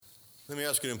Let me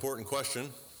ask you an important question.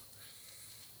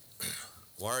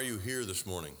 Why are you here this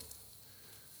morning?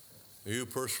 You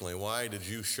personally, why did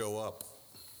you show up?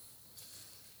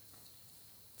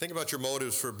 Think about your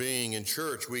motives for being in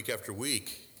church week after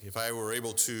week. If I were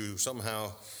able to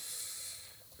somehow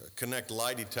connect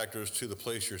lie detectors to the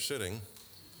place you're sitting,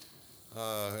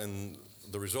 and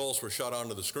the results were shot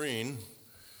onto the screen,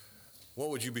 what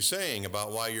would you be saying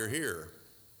about why you're here?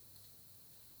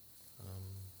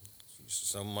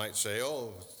 Some might say,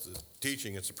 oh, it's the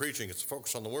teaching, it's the preaching, it's the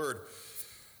focus on the word.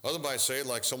 Others might say,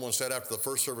 like someone said after the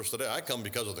first service today, I come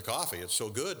because of the coffee. It's so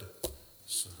good.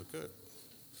 So good.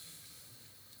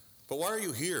 But why are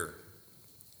you here?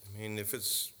 I mean, if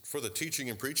it's for the teaching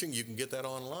and preaching, you can get that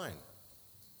online,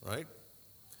 right?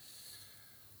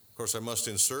 Of course, I must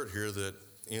insert here that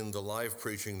in the live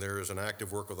preaching, there is an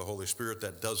active work of the Holy Spirit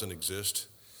that doesn't exist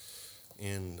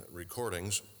in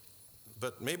recordings.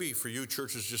 But maybe for you,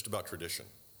 church is just about tradition.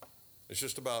 It's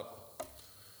just about,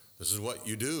 this is what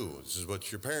you do. This is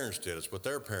what your parents did. It's what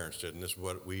their parents did, and this is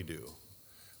what we do.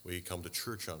 We come to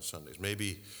church on Sundays.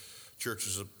 Maybe church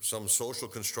is some social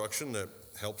construction that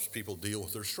helps people deal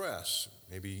with their stress.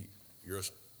 Maybe you're a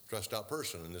stressed out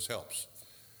person, and this helps.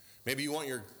 Maybe you want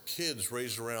your kids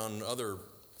raised around other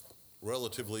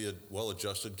relatively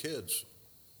well-adjusted kids.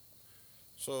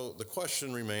 So the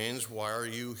question remains, why are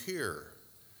you here?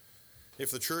 If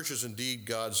the church is indeed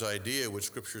God's idea, which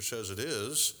Scripture says it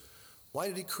is, why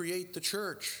did He create the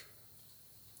church?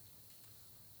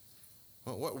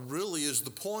 Well, what really is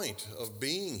the point of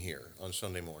being here on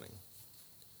Sunday morning?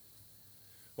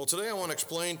 Well, today I want to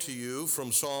explain to you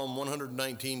from Psalm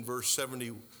 119, verse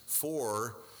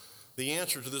 74, the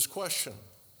answer to this question.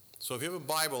 So if you have a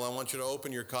Bible, I want you to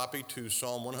open your copy to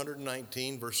Psalm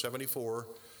 119, verse 74,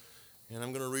 and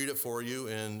I'm going to read it for you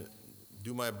and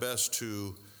do my best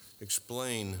to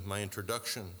explain my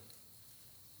introduction. It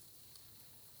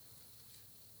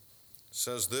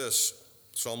says this,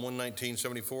 Psalm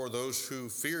 119:74, those who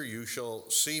fear you shall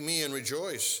see me and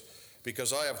rejoice,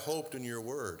 because I have hoped in your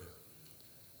word.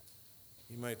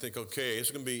 You might think, okay,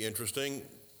 it's going to be interesting.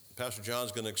 Pastor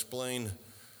John's going to explain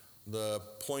the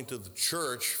point of the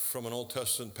church from an Old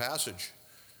Testament passage.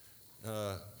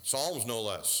 Psalms, no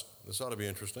less. This ought to be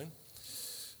interesting.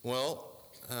 Well,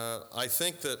 I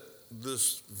think that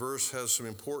this verse has some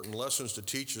important lessons to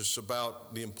teach us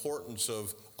about the importance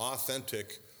of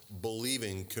authentic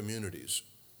believing communities.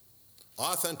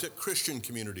 Authentic Christian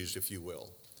communities, if you will.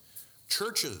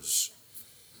 Churches.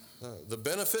 The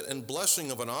benefit and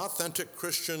blessing of an authentic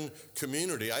Christian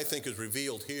community, I think, is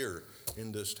revealed here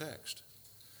in this text.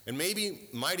 And maybe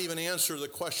might even answer the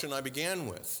question I began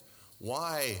with.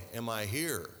 Why am I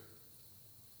here?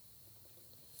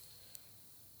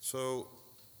 So,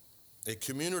 a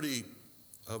community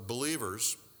of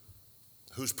believers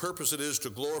whose purpose it is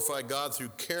to glorify God through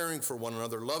caring for one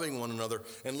another, loving one another,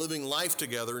 and living life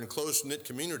together in close-knit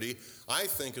community, I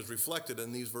think is reflected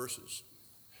in these verses.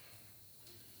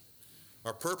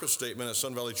 Our purpose statement at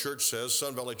Sun Valley Church says,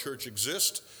 Sun Valley Church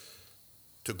exists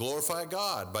to glorify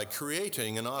God by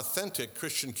creating an authentic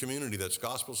Christian community that's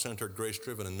gospel-centered,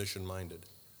 grace-driven, and mission-minded.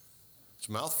 It's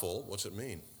a mouthful. What's it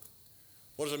mean?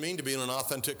 What does it mean to be in an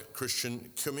authentic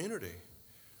Christian community?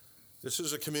 This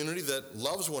is a community that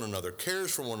loves one another,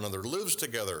 cares for one another, lives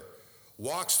together,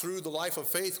 walks through the life of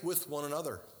faith with one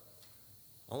another.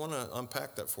 I want to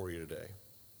unpack that for you today.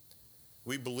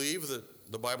 We believe that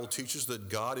the Bible teaches that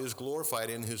God is glorified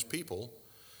in His people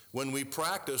when we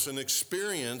practice and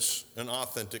experience an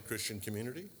authentic Christian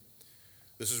community.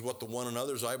 This is what the one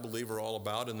another's, I believe, are all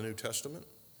about in the New Testament.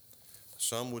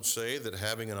 Some would say that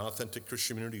having an authentic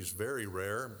Christian community is very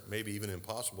rare, maybe even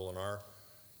impossible in our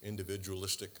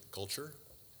individualistic culture.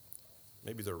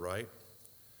 Maybe they're right.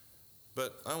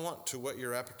 But I want to whet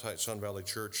your appetite, Sun Valley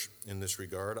Church, in this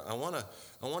regard. I want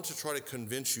to try to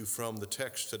convince you from the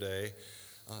text today,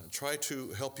 try to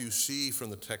help you see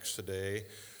from the text today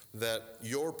that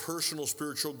your personal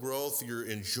spiritual growth, your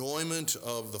enjoyment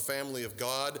of the family of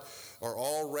God are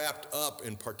all wrapped up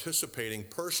in participating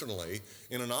personally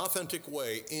in an authentic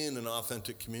way in an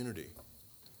authentic community.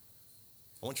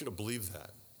 I want you to believe that,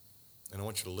 and I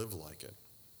want you to live like it.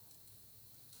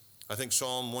 I think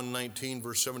Psalm 119,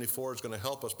 verse 74 is going to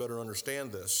help us better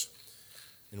understand this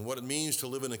and what it means to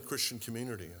live in a Christian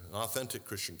community, an authentic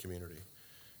Christian community,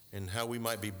 and how we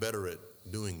might be better at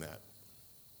doing that.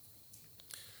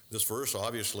 This verse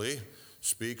obviously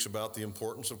speaks about the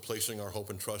importance of placing our hope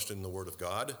and trust in the Word of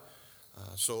God,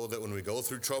 so that when we go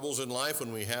through troubles in life,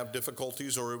 when we have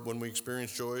difficulties, or when we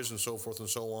experience joys and so forth and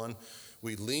so on,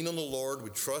 we lean on the Lord,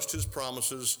 we trust His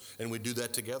promises, and we do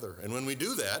that together. And when we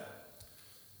do that,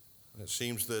 it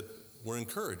seems that we're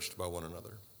encouraged by one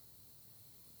another.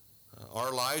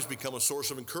 Our lives become a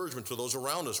source of encouragement to those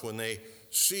around us when they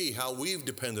see how we've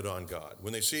depended on God,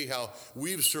 when they see how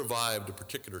we've survived a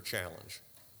particular challenge.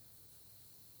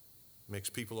 It makes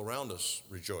people around us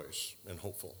rejoice and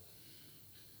hopeful.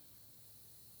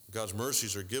 God's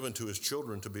mercies are given to his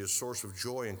children to be a source of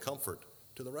joy and comfort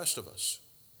to the rest of us.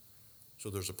 So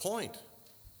there's a point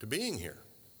to being here.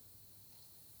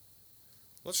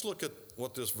 Let's look at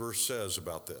what this verse says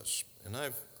about this. And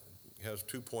it has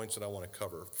 2 points that I want to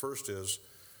cover. First is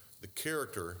the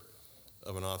character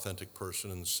of an authentic person,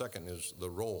 and the second is the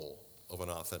role of an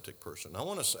authentic person. I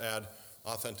want to add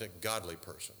authentic, godly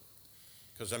person.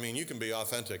 Because, you can be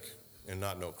authentic and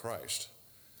not know Christ.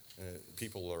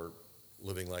 People are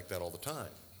living like that all the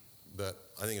time. But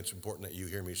I think it's important that you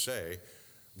hear me say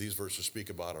these verses speak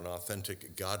about an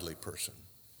authentic, godly person,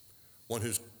 one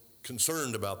who's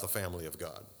concerned about the family of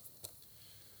God.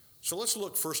 So let's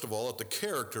look first of all at the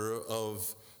character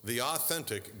of the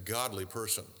authentic, godly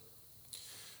person.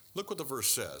 Look what the verse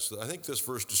says. I think this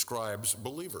verse describes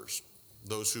believers,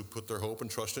 those who put their hope and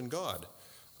trust in God.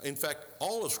 In fact,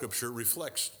 all of Scripture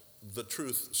reflects the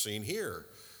truth seen here.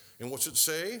 And what's it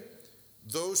say?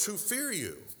 Those who fear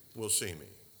you will see me.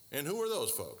 And who are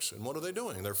those folks? And what are they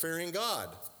doing? They're fearing God.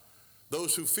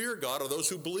 Those who fear God are those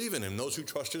who believe in him, those who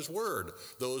trust his word,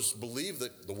 those believe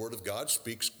that the word of God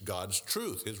speaks God's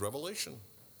truth, his revelation.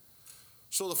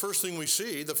 So the first thing we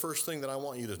see, the first thing that I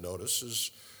want you to notice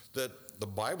is that the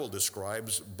Bible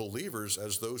describes believers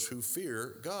as those who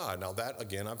fear God. Now that,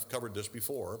 again, I've covered this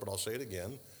before, but I'll say it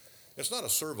again. It's not a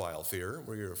servile fear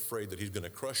where you're afraid that he's going to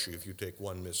crush you if you take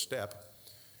one misstep.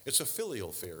 It's a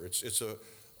filial fear. It's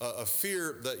a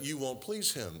fear that you won't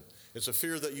please him. It's a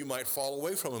fear that you might fall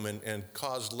away from him and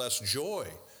cause less joy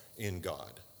in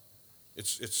God.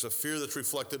 It's a fear that's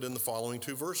reflected in the following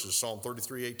 2 verses, Psalm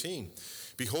 33:18.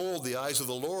 Behold, the eyes of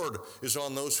the Lord is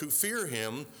on those who fear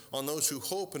him, on those who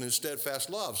hope in his steadfast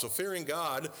love. So fearing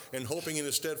God and hoping in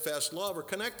his steadfast love are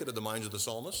connected in the minds of the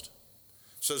psalmist.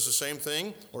 It says the same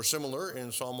thing or similar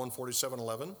in Psalm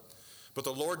 147:11. But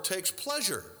the Lord takes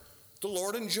pleasure. The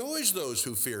Lord enjoys those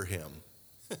who fear him.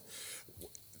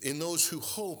 In those who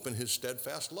hope in his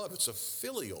steadfast love. It's a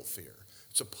filial fear.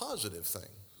 It's a positive thing.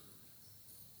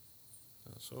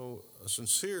 So a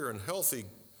sincere and healthy,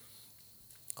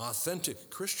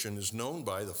 authentic Christian is known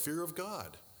by the fear of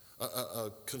God, a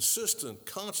consistent,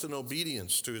 constant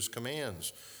obedience to his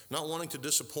commands, not wanting to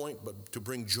disappoint but to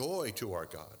bring joy to our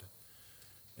God.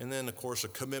 And then, of course, a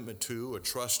commitment to, a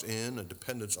trust in, a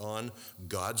dependence on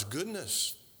God's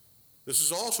goodness. This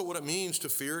is also what it means to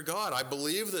fear God. I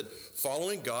believe that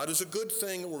following God is a good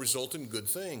thing and will result in good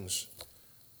things.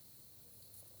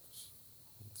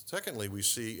 Secondly, we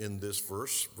see in this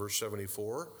verse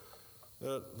 74,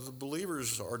 that the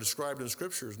believers are described in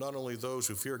Scripture as not only those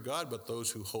who fear God, but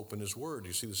those who hope in his word.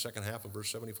 You see the second half of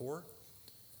verse 74?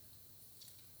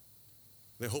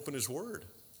 They hope in his word.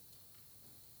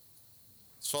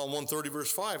 Psalm 130,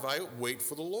 verse 5, I wait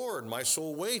for the Lord. My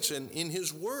soul waits, and in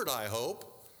his word I hope.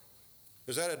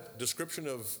 Is that a description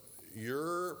of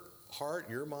your heart,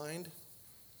 your mind?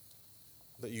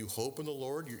 That you hope in the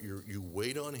Lord, you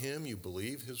wait on him, you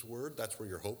believe his word, that's where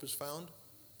your hope is found?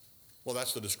 Well,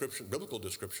 that's the description, biblical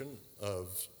description of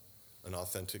an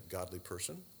authentic, godly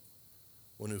person.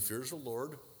 One who fears the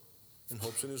Lord and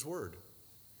hopes in his word.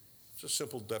 It's a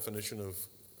simple definition of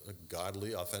a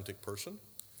godly, authentic person.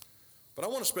 But I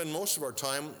want to spend most of our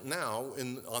time now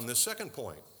on this second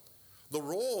point. The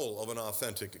role of an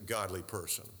authentic, godly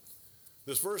person.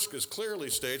 This verse clearly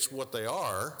states what they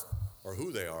are, or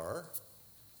who they are.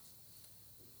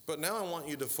 But now I want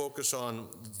you to focus on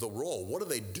the role. What do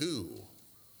they do?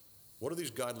 What do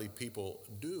these godly people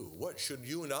do? What should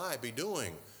you and I be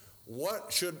doing?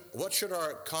 What should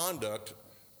our conduct,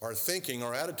 our thinking,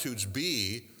 our attitudes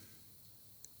be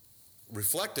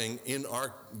reflecting in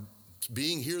our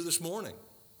being here this morning?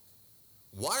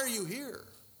 Why are you here?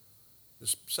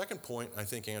 This second point, I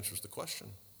think, answers the question.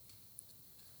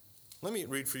 Let me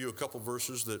read for you a couple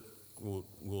verses that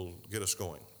will get us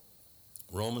going.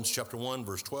 Romans chapter 1,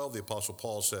 verse 12, the Apostle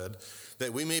Paul said,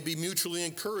 that we may be mutually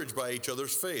encouraged by each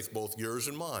other's faith, both yours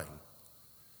and mine.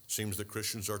 Seems that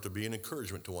Christians are to be an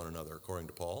encouragement to one another, according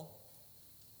to Paul.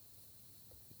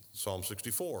 Psalm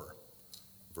 64,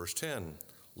 verse 10,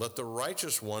 let the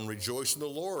righteous one rejoice in the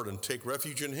Lord and take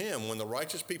refuge in him. When the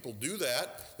righteous people do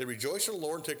that, they rejoice in the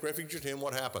Lord and take refuge in him,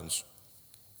 what happens?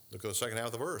 Look at the second half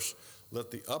of the verse. Let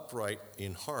the upright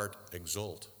in heart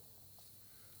exult.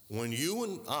 When you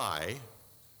and I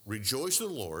rejoice in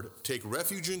the Lord, take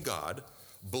refuge in God,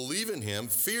 believe in him,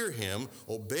 fear him,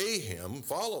 obey him,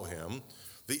 follow him,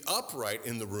 the upright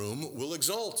in the room will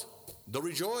exult. They'll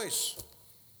rejoice.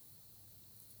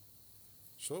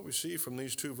 So what we see from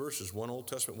these two verses, one Old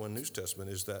Testament, one New Testament,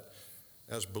 is that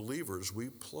as believers, we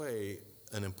play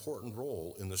an important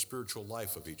role in the spiritual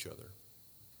life of each other.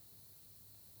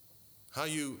 How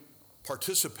you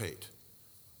participate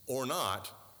or not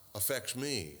affects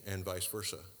me, and vice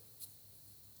versa.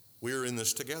 We are in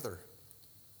this together.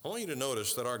 I want you to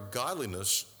notice that our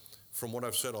godliness, from what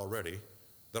I've said already,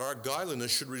 that our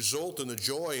godliness should result in the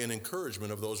joy and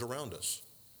encouragement of those around us.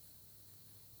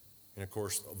 And of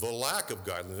course, the lack of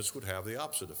godliness would have the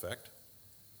opposite effect.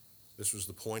 This was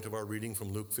the point of our reading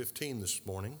from Luke 15 this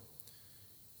morning.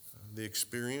 The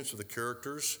experience of the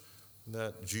characters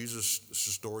that Jesus'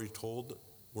 story told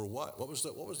were what? What was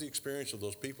the experience of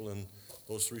those people in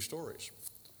those three stories?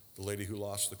 The lady who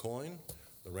lost the coin,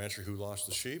 the rancher who lost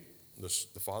the sheep,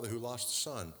 the father who lost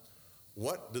the son.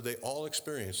 What did they all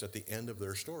experience at the end of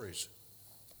their stories?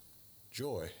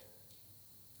 Joy,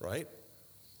 right?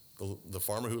 The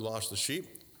farmer who lost the sheep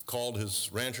called his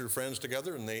rancher friends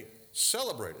together and they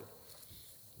celebrated.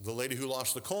 The lady who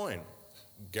lost the coin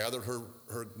gathered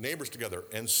her neighbors together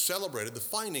and celebrated the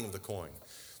finding of the coin.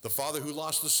 The father who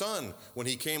lost the son, when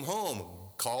he came home,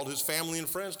 called his family and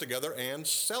friends together and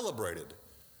celebrated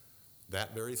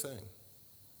that very thing.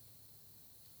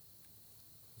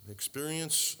 The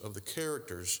experience of the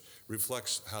characters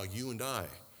reflects how you and I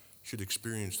should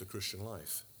experience the Christian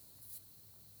life.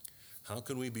 How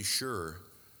can we be sure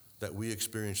that we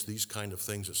experience these kind of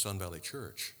things at Sun Valley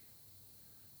Church?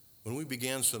 When we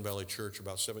began Sun Valley Church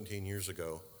about 17 years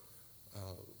ago,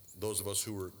 those of us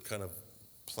who were kind of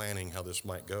planning how this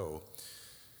might go,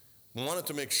 we wanted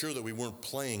to make sure that we weren't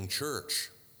playing church.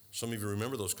 Some of you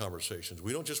remember those conversations.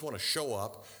 We don't just want to show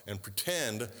up and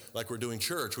pretend like we're doing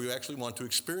church. We actually want to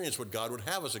experience what God would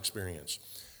have us experience.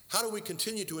 How do we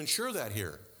continue to ensure that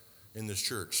here in this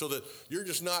church so that you're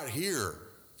just not here?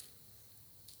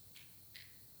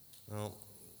 Well,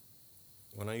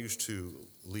 when I used to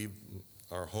leave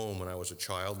our home when I was a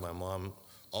child, my mom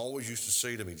always used to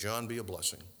say to me, "John, be a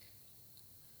blessing."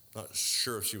 Not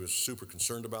sure if she was super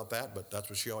concerned about that, but that's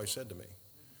what she always said to me.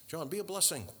 "John, be a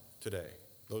blessing today,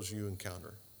 those you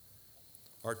encounter."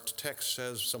 Our text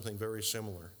says something very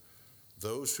similar.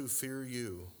 Those who fear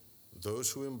you,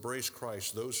 those who embrace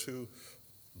Christ, those who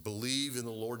believe in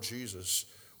the Lord Jesus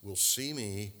will see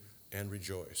me and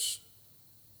rejoice.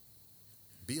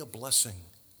 Be a blessing.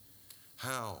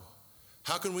 How?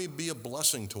 How can we be a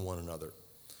blessing to one another?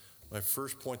 My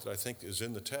first point that I think is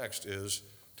in the text is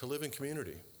to live in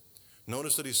community.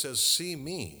 Notice that he says, see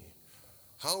me.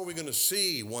 How are we going to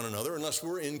see one another unless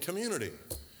we're in community?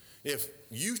 If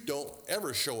you don't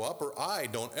ever show up or I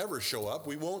don't ever show up,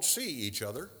 we won't see each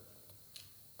other.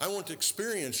 I want to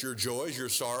experience your joys, your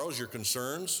sorrows, your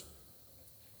concerns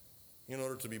in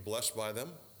order to be blessed by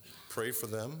them, pray for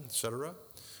them, etc.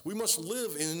 We must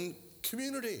live in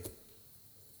community.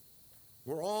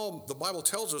 The Bible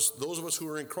tells us, those of us who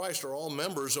are in Christ are all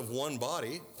members of one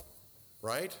body,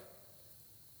 right?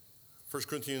 1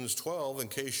 Corinthians 12, in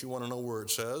case you want to know where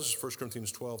it says, 1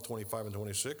 Corinthians 12, 25 and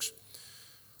 26,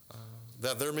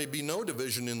 that there may be no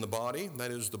division in the body,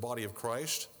 that is the body of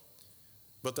Christ,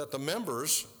 but that the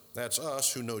members, that's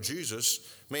us who know Jesus,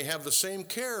 may have the same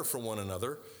care for one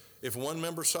another. If one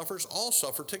member suffers, all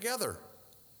suffer together.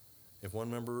 If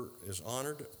one member is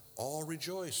honored, all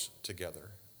rejoice together.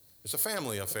 It's a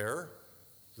family affair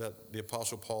that the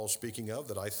Apostle Paul is speaking of,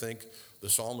 that I think the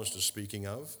psalmist is speaking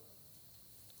of.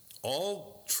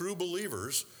 All true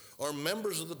believers are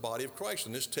members of the body of Christ,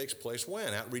 and this takes place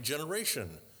when? At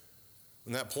regeneration.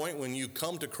 From that point when you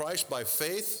come to Christ by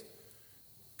faith,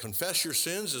 confess your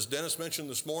sins, as Dennis mentioned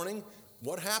this morning,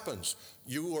 what happens?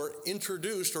 You are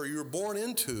introduced, or you're born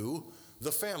into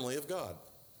the family of God.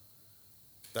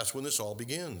 That's when this all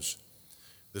begins.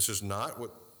 This is not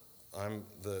what I'm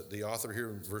the author here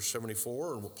in verse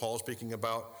 74, and what Paul is speaking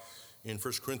about in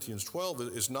 1 Corinthians 12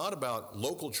 is not about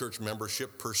local church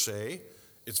membership per se.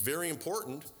 It's very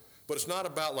important, but it's not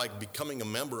about like becoming a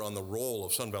member on the roll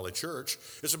of Sun Valley Church.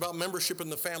 It's about membership in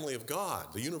the family of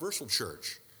God, the universal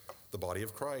church, the body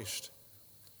of Christ.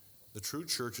 The true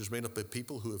church is made up of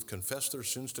people who have confessed their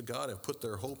sins to God and put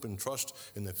their hope and trust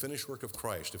in the finished work of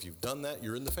Christ. If you've done that,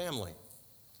 you're in the family.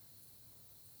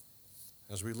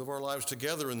 As we live our lives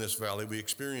together in this valley, we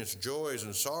experience joys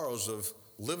and sorrows of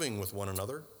living with one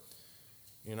another.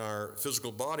 In our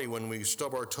physical body, when we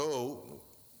stub our toe,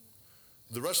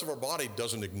 the rest of our body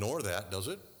doesn't ignore that, does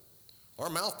it? Our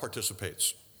mouth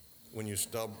participates. When you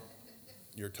stub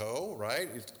your toe, right?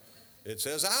 It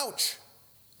says, ouch.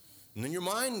 And then your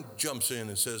mind jumps in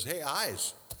and says, hey,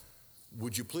 eyes,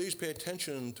 would you please pay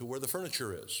attention to where the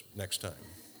furniture is next time?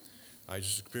 I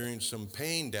just experienced some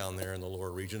pain down there in the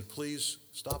lower region. Please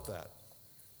stop that.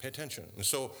 Pay attention. And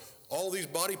so all these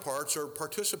body parts are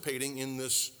participating in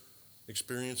this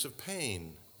experience of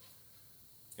pain.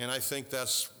 And I think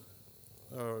that's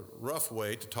a rough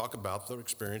way to talk about the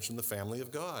experience in the family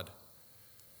of God.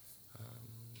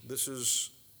 This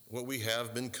is what we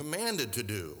have been commanded to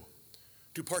do,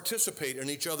 to participate in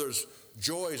each other's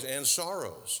joys and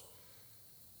sorrows.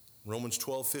 Romans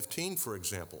 12:15, for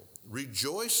example.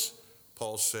 Rejoice,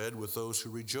 Paul said, with those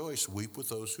who rejoice. Weep with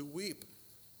those who weep.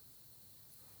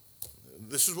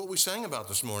 This is what we sang about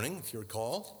this morning, if you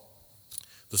recall.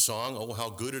 The song, "Oh, how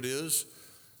good it is.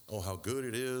 Oh, how good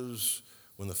it is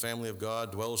when the family of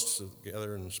God dwells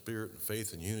together in spirit and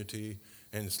faith and unity."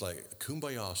 And it's like a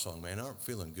kumbaya song, man. I'm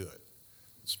feeling good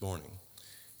this morning.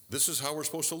 This is how we're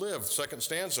supposed to live. Second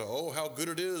stanza, "Oh, how good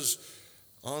it is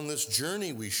on this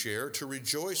journey we share to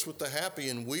rejoice with the happy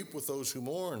and weep with those who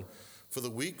mourn. For the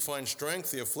weak find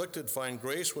strength, the afflicted find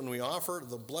grace when we offer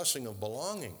the blessing of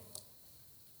belonging."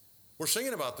 We're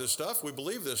singing about this stuff. We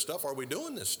believe this stuff. Are we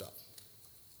doing this stuff?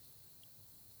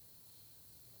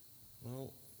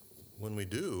 Well, when we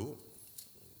do,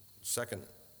 second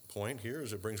point here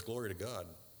is it brings glory to God.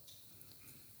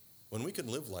 When we can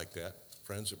live like that,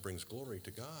 friends, it brings glory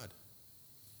to God.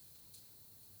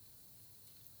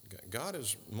 God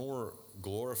is more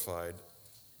glorified,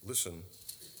 listen,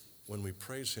 when we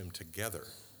praise him together.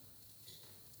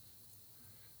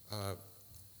 It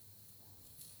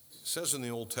says in the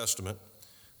Old Testament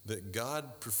that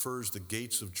God prefers the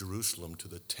gates of Jerusalem to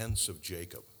the tents of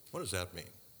Jacob. What does that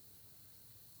mean?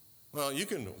 Well, you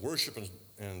can worship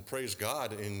and praise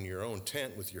God in your own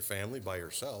tent with your family by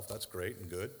yourself. That's great and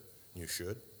good. You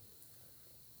should.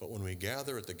 But when we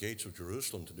gather at the gates of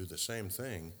Jerusalem to do the same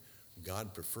thing,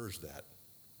 God prefers that.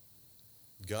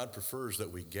 God prefers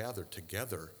that we gather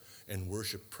together and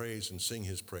worship, praise, and sing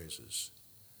his praises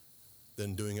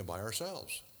than doing it by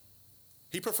ourselves.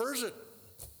 He prefers it.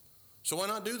 So why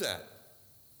not do that?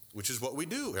 Which is what we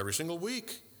do every single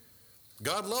week.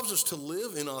 God loves us to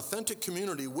live in authentic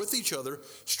community with each other,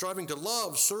 striving to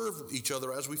love, serve each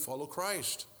other as we follow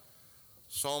Christ.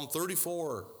 Psalm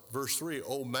 34, verse 3,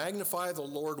 "Oh, magnify the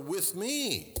Lord with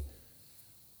me."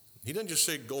 He doesn't just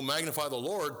say, "Go magnify the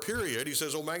Lord," period. He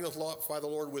says, "Oh, magnify the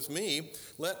Lord with me.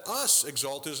 Let us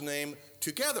exalt his name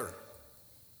together."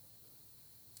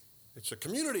 It's a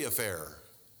community affair.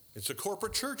 It's a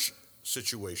corporate church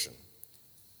situation.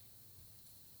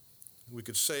 We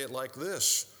could say it like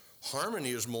this: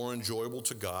 harmony is more enjoyable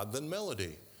to God than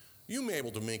melody. You may be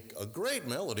able to make a great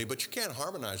melody, but you can't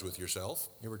harmonize with yourself.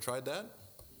 You ever tried that?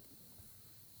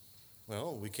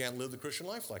 Well, we can't live the Christian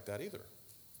life like that either.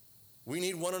 We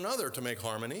need one another to make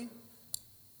harmony,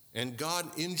 and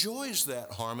God enjoys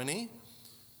that harmony.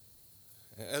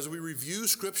 As we review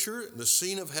Scripture, the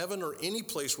scene of heaven, or any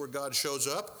place where God shows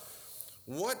up,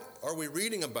 what are we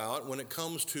reading about when it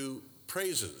comes to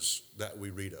praises that we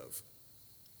read of?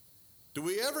 Do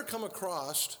we ever come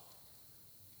across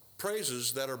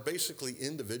praises that are basically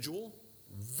individual?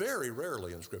 Very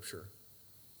rarely in Scripture.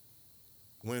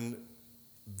 When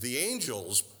the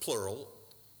angels, plural,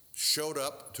 showed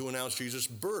up to announce Jesus'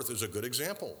 birth is a good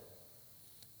example.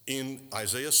 In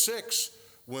Isaiah 6,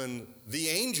 when the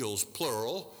angels,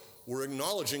 plural, were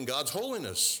acknowledging God's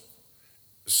holiness.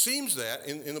 Seems that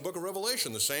in the book of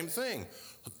Revelation, the same thing.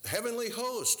 Heavenly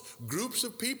host, groups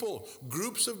of people,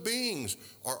 groups of beings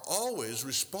are always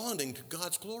responding to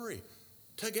God's glory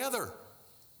together.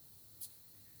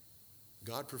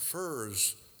 God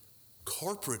prefers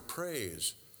corporate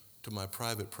praise to my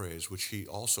private praise, which he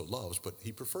also loves, but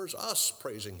he prefers us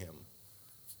praising him.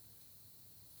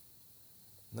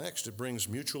 Next, it brings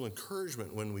mutual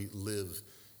encouragement when we live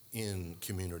in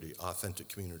community, authentic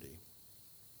community.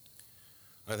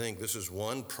 I think this is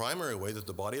one primary way that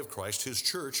the body of Christ, his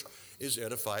church, is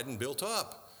edified and built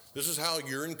up. This is how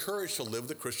you're encouraged to live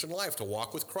the Christian life, to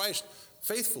walk with Christ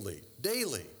faithfully,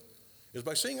 daily, is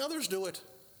by seeing others do it,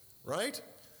 right?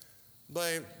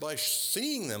 By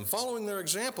seeing them, following their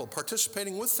example,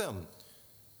 participating with them.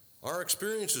 Our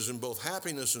experiences in both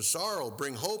happiness and sorrow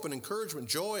bring hope and encouragement,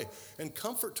 joy and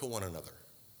comfort to one another.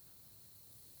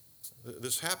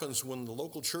 This happens when the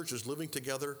local church is living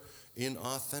together in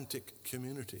authentic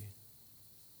community.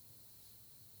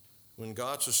 When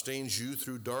God sustains you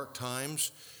through dark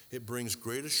times, it brings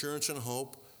great assurance and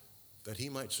hope that he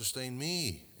might sustain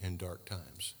me in dark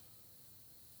times.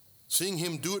 Seeing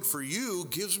him do it for you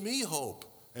gives me hope,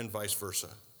 and vice versa.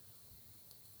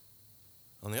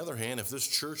 On the other hand, if this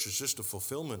church is just a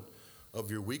fulfillment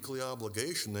of your weekly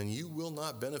obligation, then you will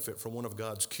not benefit from one of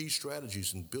God's key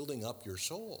strategies in building up your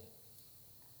soul.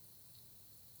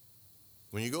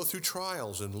 When you go through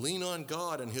trials and lean on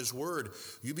God and his word,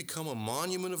 you become a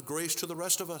monument of grace to the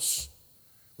rest of us.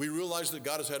 We realize that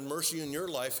God has had mercy in your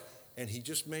life, and he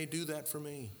just may do that for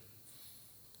me.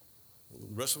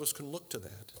 The rest of us can look to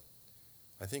that.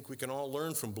 I think we can all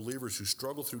learn from believers who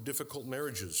struggle through difficult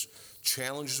marriages,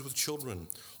 challenges with children,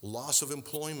 loss of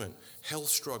employment, health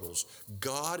struggles.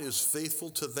 God is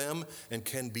faithful to them and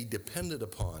can be depended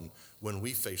upon when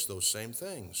we face those same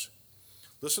things.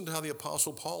 Listen to how the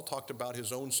Apostle Paul talked about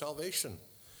his own salvation.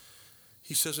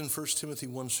 He says in 1 Timothy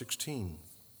 1:16,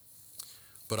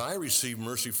 "But I received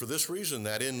mercy for this reason,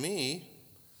 that in me,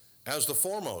 as the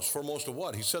foremost of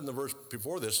what?" He said in the verse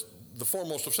before this, the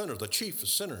foremost of sinners, the chief of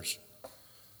sinners.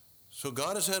 So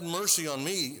God has had mercy on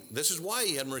me. This is why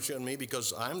he had mercy on me,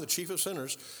 because I'm the chief of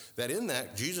sinners, that in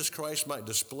that Jesus Christ might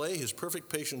display his perfect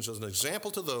patience as an example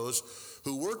to those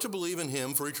who were to believe in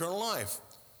him for eternal life.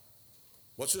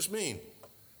 What's this mean?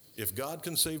 If God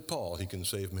can save Paul, he can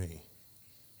save me.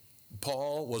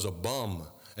 Paul was a bum,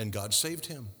 and God saved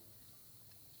him.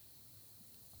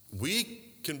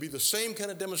 We can be the same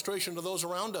kind of demonstration to those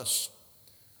around us.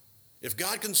 If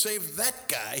God can save that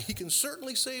guy, he can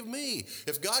certainly save me.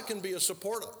 If God can be a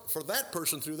support for that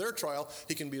person through their trial,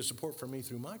 he can be a support for me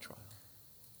through my trial.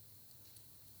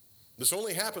 This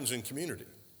only happens in community.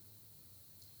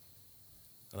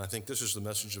 And I think this is the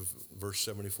message of verse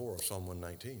 74 of Psalm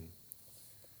 119.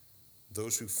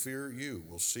 Those who fear you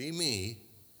will see me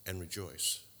and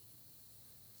rejoice.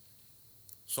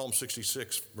 Psalm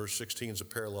 66, verse 16 is a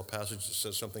parallel passage that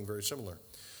says something very similar.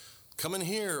 Come and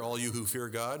hear, all you who fear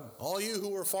God, all you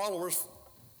who are followers,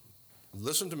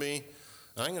 listen to me,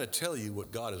 and I'm going to tell you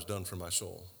what God has done for my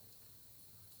soul.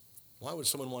 Why would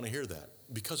someone want to hear that?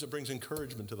 Because it brings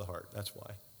encouragement to the heart. That's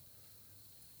why.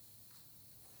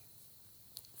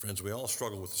 Friends, we all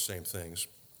struggle with the same things.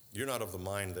 You're not of the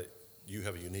mind that you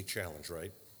have a unique challenge,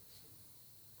 right?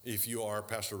 If you are,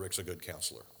 Pastor Rick's a good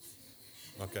counselor.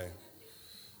 Okay?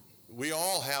 We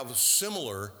all have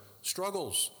similar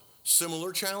struggles.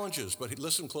 Similar challenges, but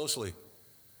listen closely.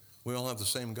 We all have the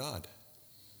same God,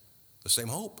 the same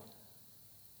hope,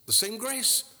 the same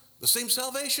grace, the same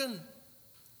salvation.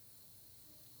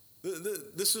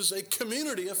 This is a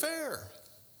community affair.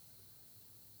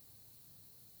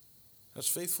 As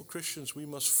faithful Christians, we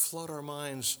must flood our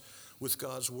minds with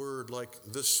God's word like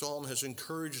this psalm has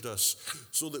encouraged us,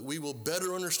 so that we will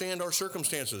better understand our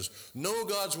circumstances. Know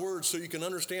God's word so you can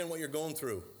understand what you're going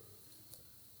through.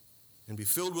 And be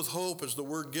filled with hope as the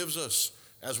word gives us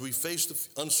as we face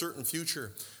the uncertain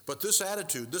future. But this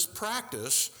attitude, this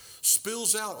practice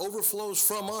spills out, overflows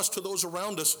from us to those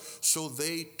around us, so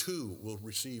they too will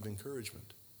receive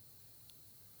encouragement.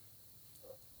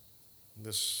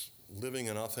 This living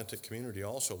in authentic community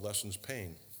also lessens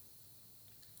pain.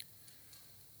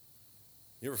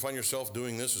 You ever find yourself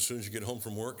doing this as soon as you get home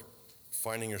from work,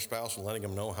 finding your spouse and letting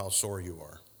them know how sore you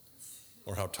are,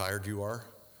 or how tired you are,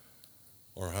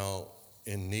 or how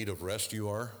in need of rest you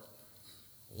are?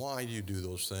 Why do you do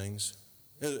those things?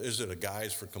 Is it a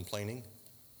guise for complaining?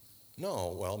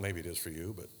 No, well, maybe it is for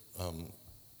you, but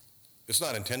it's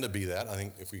not intended to be that, I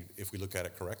think, if we look at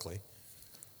it correctly.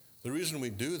 The reason we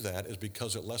do that is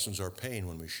because it lessens our pain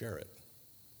when we share it.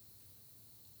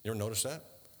 You ever notice that?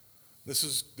 This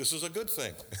is a good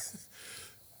thing.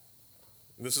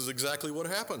 This is exactly what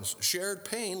happens. Shared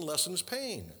pain lessens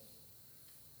pain.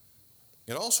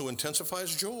 It also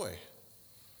intensifies joy.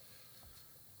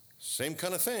 Same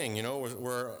kind of thing, you know,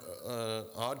 we're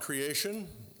odd creation.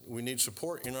 We need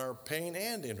support in our pain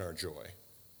and in our joy.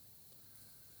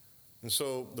 And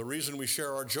so the reason we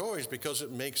share our joy is because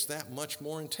it makes that much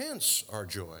more intense, our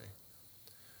joy.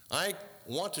 I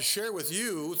want to share with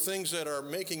you things that are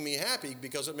making me happy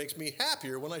because it makes me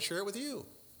happier when I share it with you.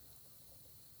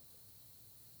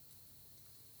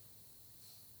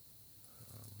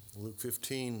 Luke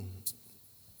 15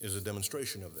 is a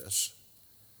demonstration of this.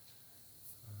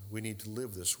 We need to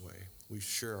live this way. We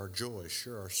share our joy,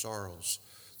 share our sorrows,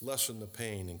 lessen the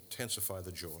pain, intensify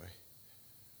the joy.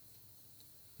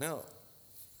 Now,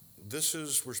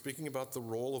 we're speaking about the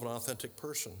role of an authentic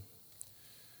person,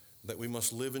 that we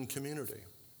must live in community.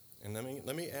 And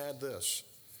let me add this.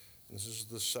 This is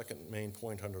the second main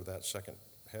point under that second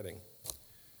heading.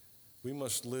 We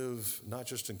must live not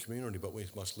just in community, but we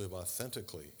must live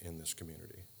authentically in this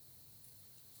community.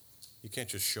 You can't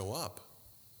just show up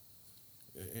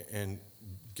and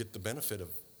get the benefit of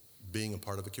being a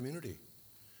part of a community.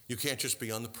 You can't just be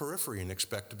on the periphery and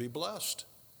expect to be blessed.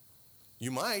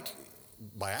 You might,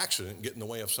 by accident, get in the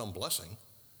way of some blessing.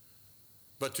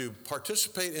 But to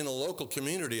participate in a local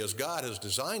community as God has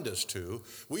designed us to,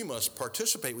 we must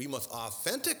participate. We must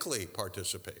authentically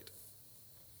participate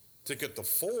to get the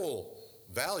full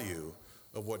value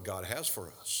of what God has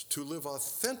for us, to live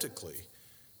authentically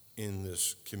in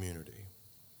this community.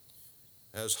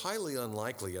 As highly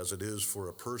unlikely as it is for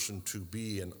a person to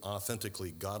be an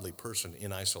authentically godly person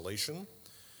in isolation,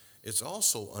 it's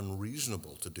also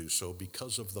unreasonable to do so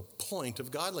because of the point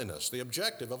of godliness, the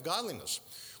objective of godliness,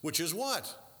 which is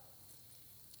what?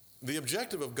 The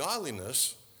objective of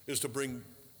godliness is to bring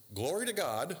glory to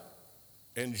God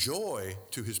and joy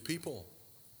to his people.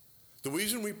 The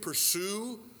reason we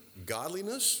pursue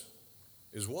godliness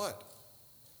is what?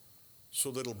 So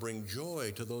that it'll bring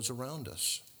joy to those around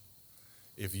us.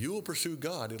 If you will pursue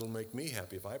God, it'll make me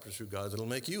happy. If I pursue God, it'll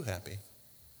make you happy.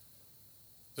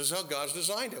 This is how God's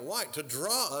designed it. Why? To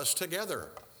draw us together,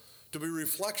 to be a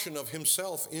reflection of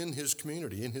himself in his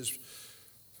community, in his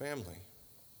family.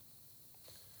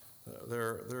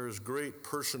 There is great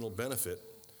personal benefit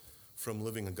from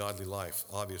living a godly life,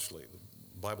 obviously.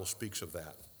 The Bible speaks of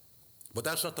that. But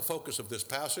that's not the focus of this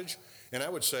passage, and I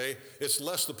would say it's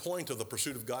less the point of the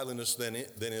pursuit of godliness than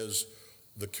is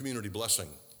the community blessing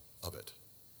of it.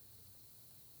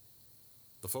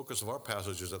 The focus of our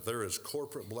passage is that there is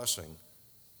corporate blessing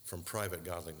from private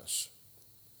godliness.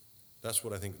 That's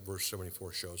what I think verse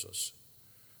 74 shows us.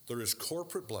 There is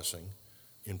corporate blessing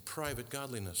in private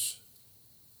godliness.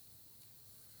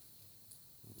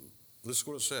 Listen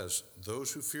to what it says.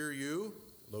 Those who fear you,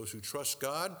 those who trust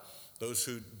God, those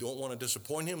who don't want to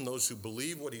disappoint him, those who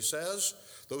believe what he says,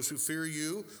 those who fear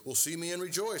you will see me and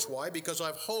rejoice. Why? Because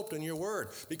I've hoped in your word.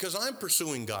 Because I'm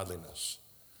pursuing godliness.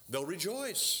 They'll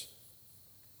rejoice.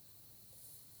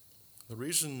 The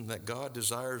reason that God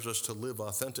desires us to live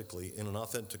authentically in an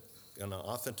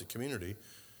authentic community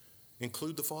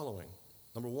include the following.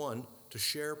 Number one, to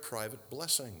share private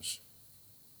blessings.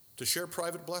 To share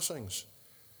private blessings.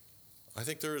 I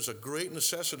think there is a great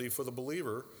necessity for the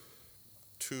believer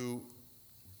to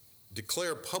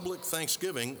declare public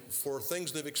thanksgiving for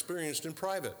things they've experienced in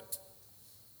private.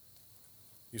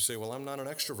 You say, well, I'm not an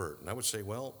extrovert. And I would say,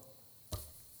 well,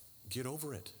 get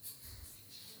over it.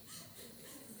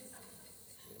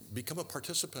 Become a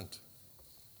participant.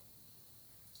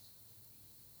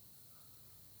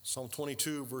 Psalm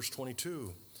 22, verse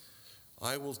 22.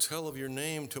 I will tell of your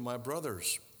name to my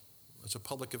brothers. That's a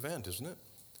public event, isn't it?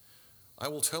 I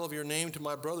will tell of your name to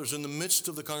my brothers. In the midst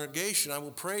of the congregation, I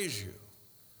will praise you.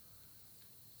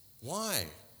 Why?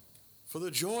 For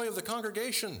the joy of the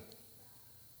congregation.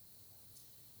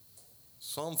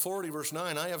 Psalm 40, verse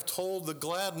 9. I have told the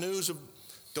glad news of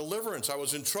deliverance. I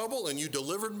was in trouble and you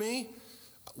delivered me.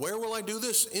 Where will I do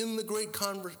this? In the great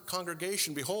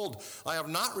congregation. Behold, I have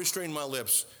not restrained my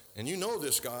lips. And you know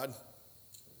this, God.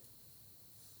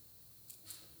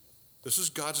 This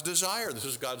is God's desire. This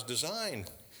is God's design.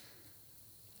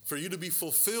 For you to be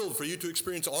fulfilled, for you to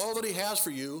experience all that he has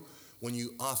for you when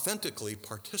you authentically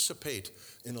participate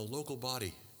in a local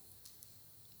body.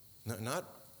 Not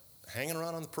hanging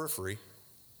around on the periphery.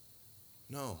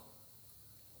 No.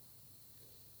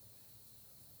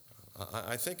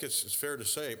 I think it's fair to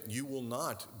say you will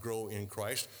not grow in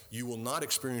Christ. You will not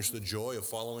experience the joy of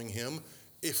following him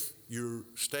if you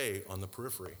stay on the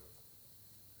periphery.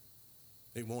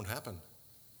 It won't happen.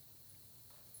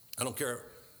 I don't care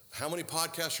how many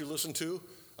podcasts you listen to.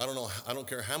 I don't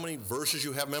care how many verses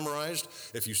you have memorized.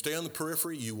 If you stay on the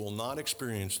periphery, you will not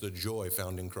experience the joy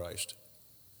found in Christ.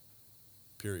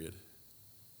 Period.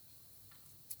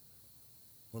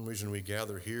 One reason we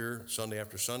gather here Sunday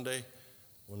after Sunday,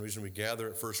 one reason we gather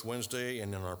at First Wednesday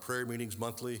and in our prayer meetings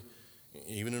monthly,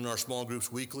 even in our small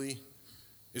groups weekly,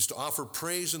 is to offer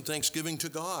praise and thanksgiving to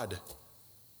God.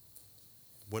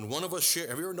 When one of us shares,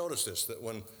 have you ever noticed this, that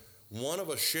when one of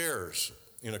us shares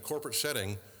in a corporate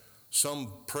setting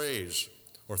some praise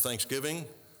or thanksgiving,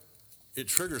 it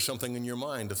triggers something in your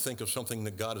mind to think of something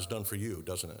that God has done for you,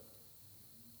 doesn't it?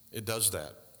 It does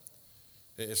that.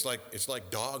 It's like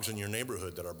dogs in your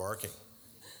neighborhood that are barking.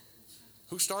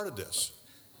 Who started this?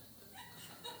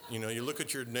 You know, you look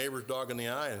at your neighbor's dog in the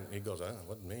eye and he goes, it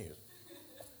wasn't me.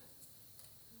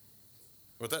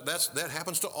 But that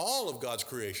happens to all of God's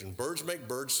creation. Birds make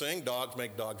birds sing, dogs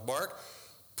make dogs bark.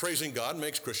 Praising God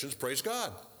makes Christians praise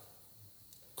God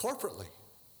corporately.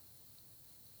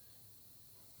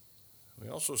 We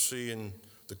also see in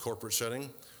the corporate setting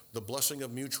the blessing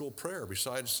of mutual prayer.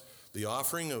 Besides the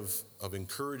offering of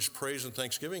encouraged praise and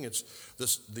thanksgiving, it's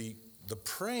the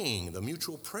praying, the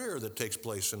mutual prayer that takes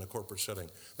place in a corporate setting.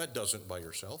 That doesn't by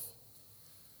yourself.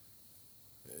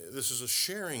 This is a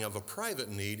sharing of a private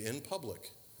need in public.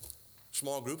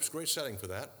 Small groups, great setting for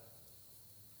that.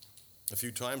 A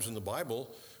few times in the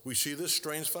Bible, we see this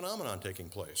strange phenomenon taking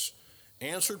place.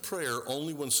 Answered prayer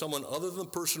only when someone other than the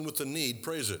person with the need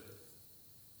prays it.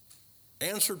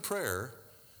 Answered prayer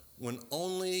when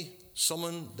only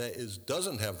someone that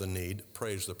doesn't have the need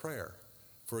prays the prayer.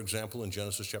 For example, in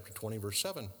Genesis chapter 20, verse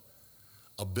 7,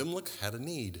 Abimelech had a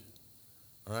need.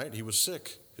 All right, he was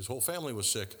sick. His whole family was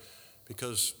sick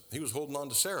because he was holding on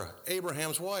to Sarah,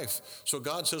 Abraham's wife. So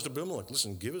God says to Abimelech,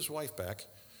 listen, give his wife back,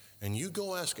 and you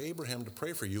go ask Abraham to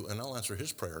pray for you, and I'll answer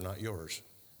his prayer, not yours.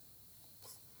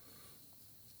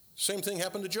 Same thing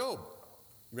happened to Job.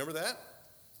 Remember that?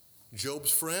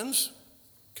 Job's friends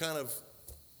kind of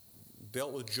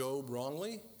dealt with Job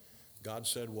wrongly. God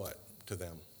said what to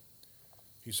them?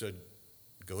 He said,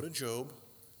 go to Job,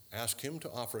 ask him to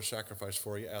offer a sacrifice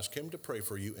for you, ask him to pray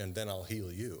for you, and then I'll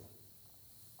heal you.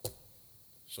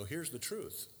 So here's the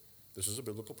truth. This is a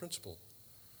biblical principle.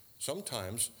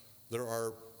 Sometimes there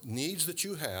are needs that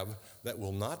you have that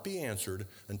will not be answered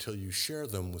until you share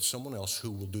them with someone else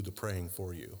who will do the praying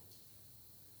for you.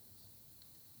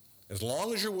 As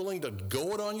long as you're willing to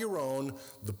go it on your own,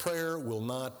 the prayer will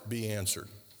not be answered.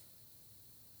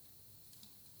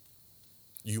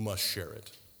 You must share it.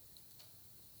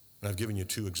 And I've given you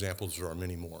 2 examples. There are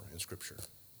many more in Scripture.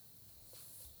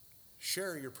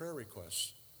 Share your prayer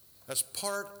requests. That's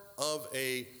part of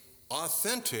an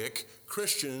authentic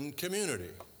Christian community.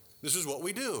 This is what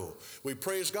we do. We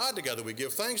praise God together. We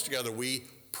give thanks together. We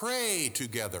pray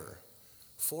together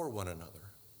for one another.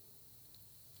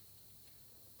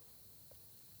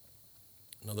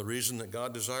 Another reason that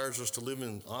God desires us to live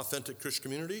in authentic Christian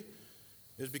community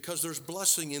is because there's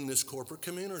blessing in this corporate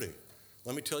community.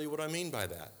 Let me tell you what I mean by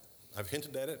that. I've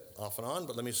hinted at it off and on,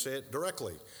 but let me say it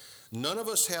directly. None of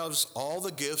us has all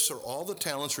the gifts or all the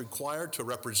talents required to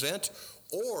represent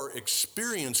or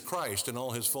experience Christ in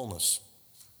all his fullness.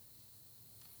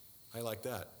 I like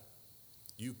that.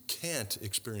 You can't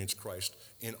experience Christ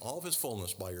in all of his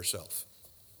fullness by yourself.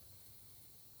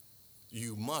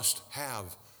 You must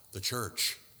have the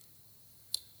church.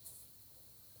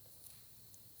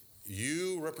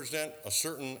 You represent a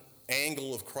certain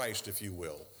angle of Christ, if you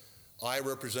will. I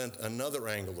represent another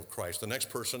angle of Christ. The next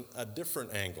person, a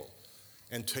different angle.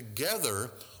 And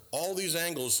together, all these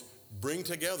angles bring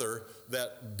together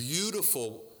that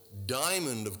beautiful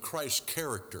diamond of Christ's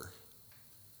character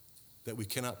that we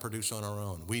cannot produce on our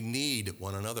own. We need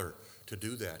one another to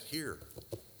do that here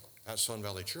at Sun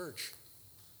Valley Church.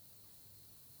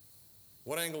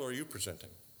 What angle are you presenting?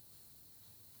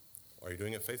 Are you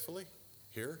doing it faithfully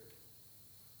here?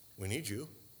 We need you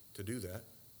to do that.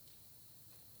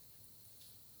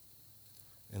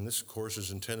 And this course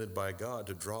is intended by God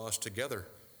to draw us together,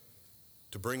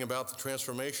 to bring about the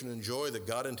transformation and joy that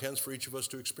God intends for each of us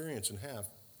to experience and have.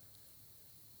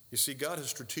 You see, God has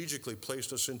strategically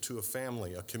placed us into a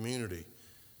family, a community.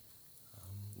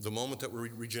 The moment that we're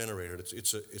regenerated,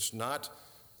 it's not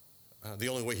the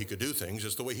only way he could do things.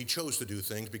 It's the way he chose to do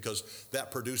things, because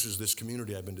that produces this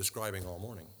community I've been describing all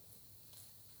morning.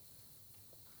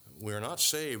 We are not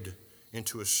saved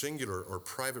into a singular or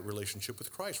private relationship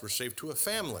with Christ. We're saved to a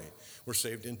family. We're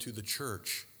saved into the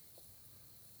church.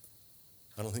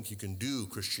 I don't think you can do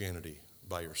Christianity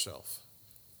by yourself.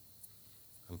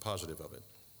 I'm positive of it.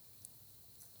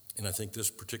 And I think this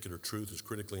particular truth is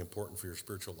critically important for your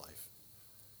spiritual life.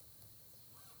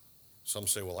 Some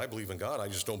say, well, I believe in God, I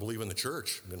just don't believe in the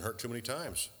church. I've been hurt too many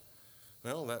times.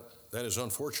 Well, that is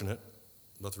unfortunate,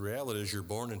 but the reality is you're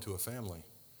born into a family,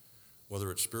 whether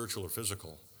it's spiritual or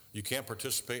physical. You can't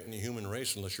participate in the human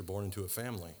race unless you're born into a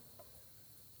family.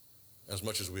 As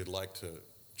much as we'd like to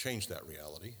change that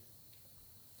reality,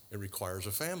 it requires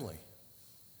a family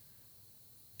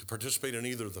to participate in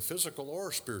either the physical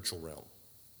or spiritual realm.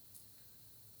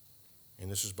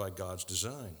 And this is by God's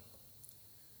design.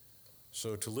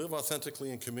 So to live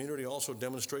authentically in community also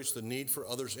demonstrates the need for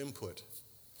others' input.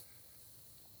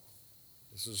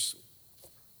 This is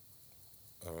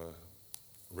a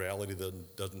reality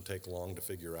that doesn't take long to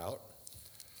figure out.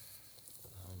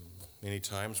 Many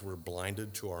times we're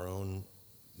blinded to our own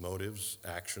motives,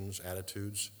 actions,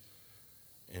 attitudes.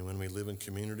 And when we live in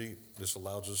community, this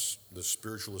allows us the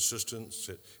spiritual assistance.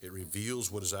 It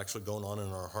reveals what is actually going on in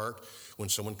our heart when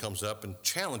someone comes up and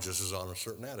challenges us on a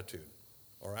certain attitude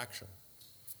or action.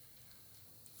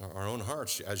 Our own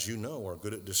hearts, as you know, are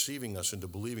good at deceiving us into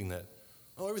believing that,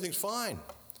 oh, everything's fine.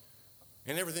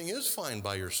 And everything is fine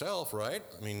by yourself, right?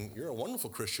 I mean, you're a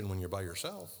wonderful Christian when you're by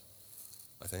yourself,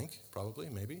 I think, probably,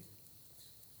 maybe.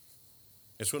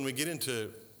 It's when we get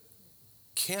into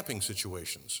camping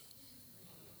situations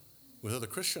with other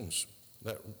Christians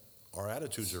that our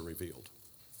attitudes are revealed.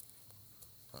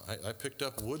 I picked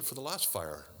up wood for the last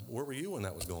fire. Where were you when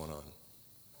that was going on?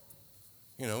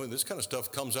 You know, this kind of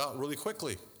stuff comes out really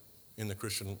quickly in the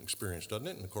Christian experience, doesn't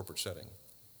it, in the corporate setting?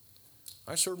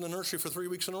 I served in the nursery for 3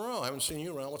 weeks in a row. I haven't seen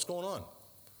you around. What's going on?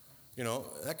 You know,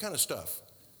 that kind of stuff.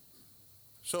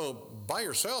 So by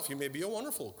yourself, you may be a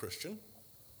wonderful Christian.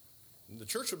 The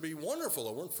church would be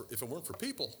wonderful if it weren't for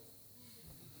people.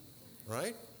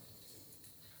 Right?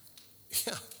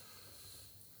 Yeah.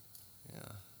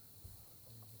 Yeah.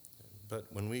 But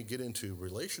when we get into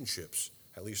relationships,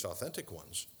 at least authentic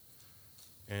ones,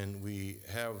 and we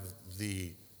have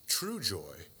the true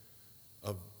joy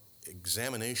of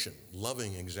examination,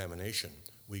 loving examination,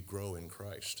 we grow in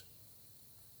Christ.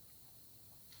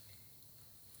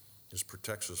 This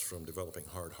protects us from developing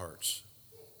hard hearts.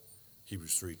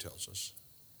 Hebrews 3 tells us.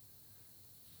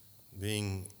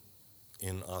 Being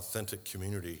in authentic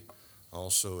community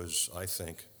also is, I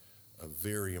think, a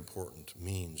very important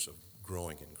means of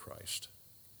growing in Christ.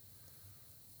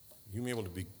 You may be able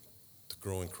to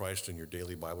grow in Christ in your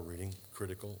daily Bible reading,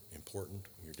 critical, important.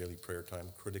 In your daily prayer time,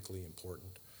 critically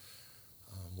important.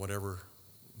 Whatever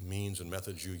means and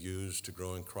methods you use to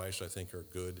grow in Christ, I think, are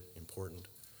good, important.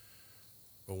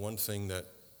 But one thing that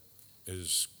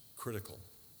is critical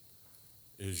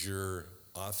is your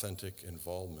authentic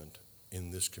involvement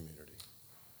in this community.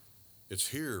 It's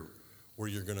here where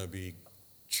you're going to be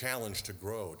challenged to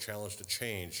grow, challenged to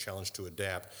change, challenged to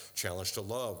adapt, challenged to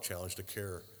love, challenged to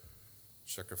care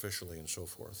sacrificially, and so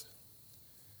forth.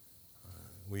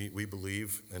 We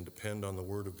believe and depend on the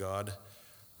Word of God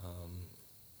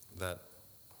that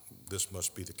this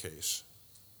must be the case.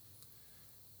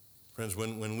 Friends,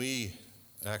 when we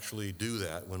actually do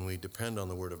that, when we depend on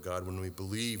the Word of God, when we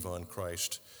believe on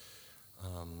Christ,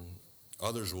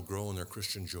 others will grow in their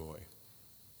Christian joy,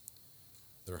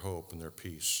 their hope, and their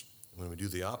peace. When we do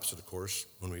the opposite, of course,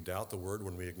 when we doubt the Word,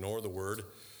 when we ignore the Word,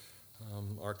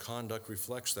 our conduct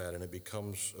reflects that, and it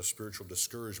becomes a spiritual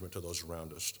discouragement to those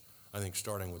around us, I think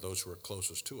starting with those who are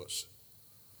closest to us.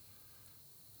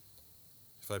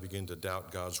 If I begin to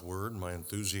doubt God's Word, my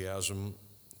enthusiasm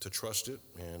to trust it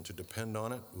and to depend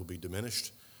on it will be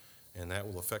diminished, and that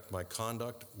will affect my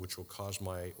conduct, which will cause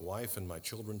my wife and my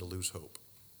children to lose hope.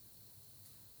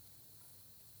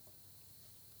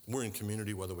 We're in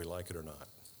community whether we like it or not.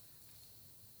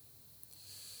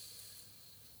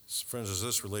 Friends, as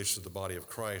this relates to the body of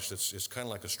Christ, it's kind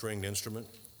of like a stringed instrument.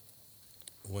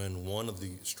 When one of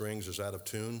the strings is out of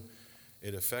tune,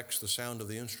 it affects the sound of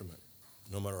the instrument,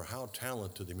 no matter how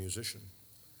talented the musician.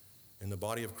 In the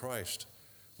body of Christ,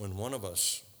 when one of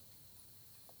us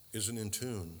isn't in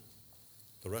tune,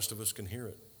 the rest of us can hear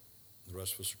it. The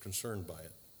rest of us are concerned by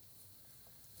it.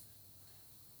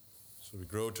 So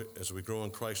as we grow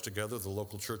in Christ together, the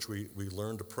local church, we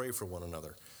learn to pray for one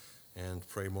another and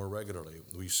pray more regularly.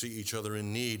 We see each other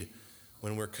in need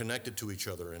when we're connected to each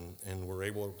other and we're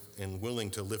able and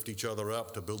willing to lift each other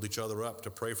up, to build each other up,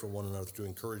 to pray for one another, to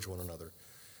encourage one another.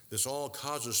 This all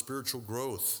causes spiritual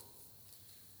growth.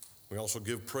 We also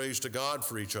give praise to God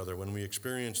for each other when we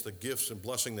experience the gifts and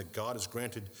blessing that God has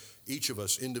granted each of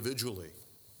us individually.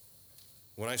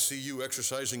 When I see you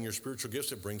exercising your spiritual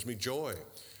gifts, it brings me joy.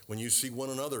 When you see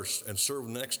one another and serve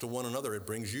next to one another, it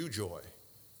brings you joy.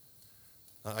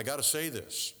 I got to say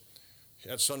this.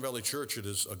 At Sun Valley Church, it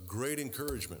is a great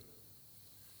encouragement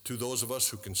to those of us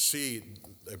who can see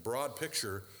a broad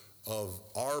picture of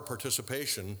our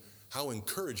participation, how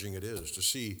encouraging it is to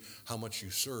see how much you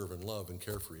serve and love and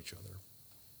care for each other.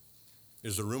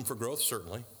 Is there room for growth?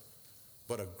 Certainly.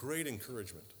 But a great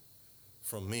encouragement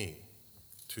from me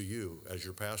to you as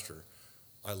your pastor.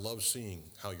 I love seeing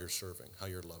how you're serving, how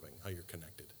you're loving, how you're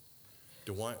connected.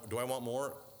 Do I want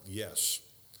more? Yes.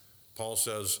 Paul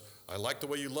says, I like the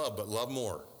way you love, but love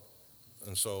more.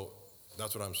 And so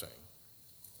that's what I'm saying.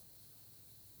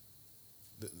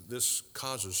 This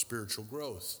causes spiritual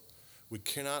growth. We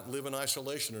cannot live in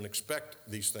isolation and expect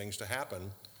these things to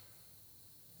happen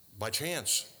by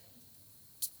chance.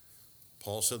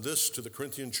 Paul said this to the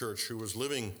Corinthian church who was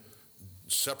living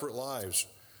separate lives.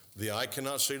 The eye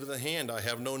cannot say to the hand, I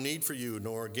have no need for you,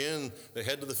 nor again the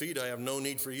head to the feet, I have no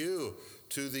need for you.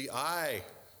 To the eye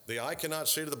cannot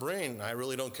say to the brain, I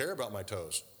really don't care about my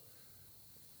toes.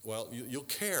 Well, you'll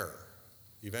care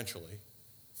eventually.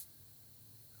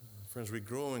 Friends, we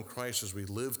grow in Christ as we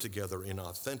live together in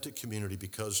authentic community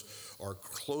because our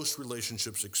close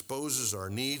relationships exposes our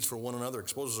needs for one another,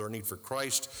 exposes our need for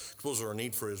Christ, exposes our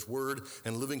need for His Word,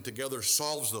 and living together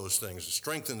solves those things,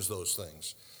 strengthens those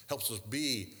things, helps us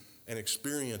be and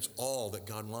experience all that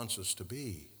God wants us to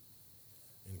be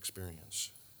and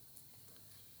experience.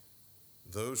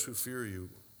 Those who fear you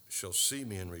shall see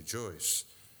me and rejoice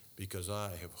because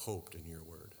I have hoped in your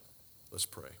word. Let's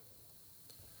pray.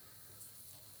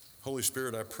 Holy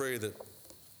Spirit, I pray that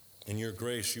in your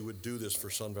grace you would do this for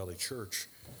Sun Valley Church,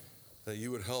 that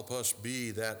you would help us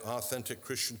be that authentic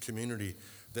Christian community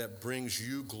that brings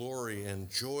you glory and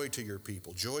joy to your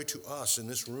people, joy to us in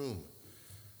this room.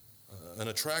 an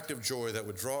attractive joy that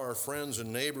would draw our friends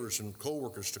and neighbors and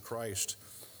co-workers to Christ,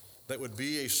 that would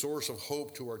be a source of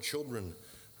hope to our children,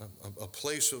 a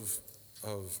place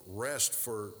of rest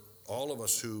for all of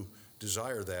us who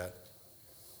desire that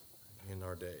in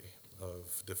our day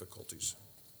of difficulties.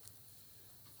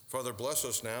 Father, bless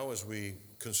us now as we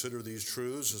consider these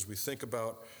truths, as we think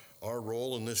about our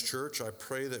role in this church. I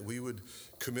pray that we would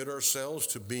commit ourselves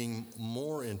to being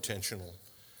more intentional,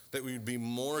 that we'd be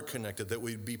more connected, that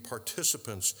we'd be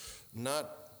participants, not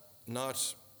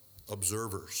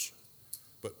observers,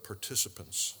 but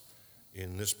participants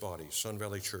in this body, Sun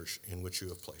Valley Church, in which you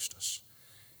have placed us.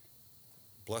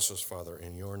 Bless us, Father,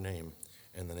 in your name,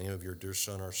 and the name of your dear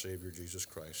Son, our Savior, Jesus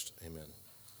Christ. Amen.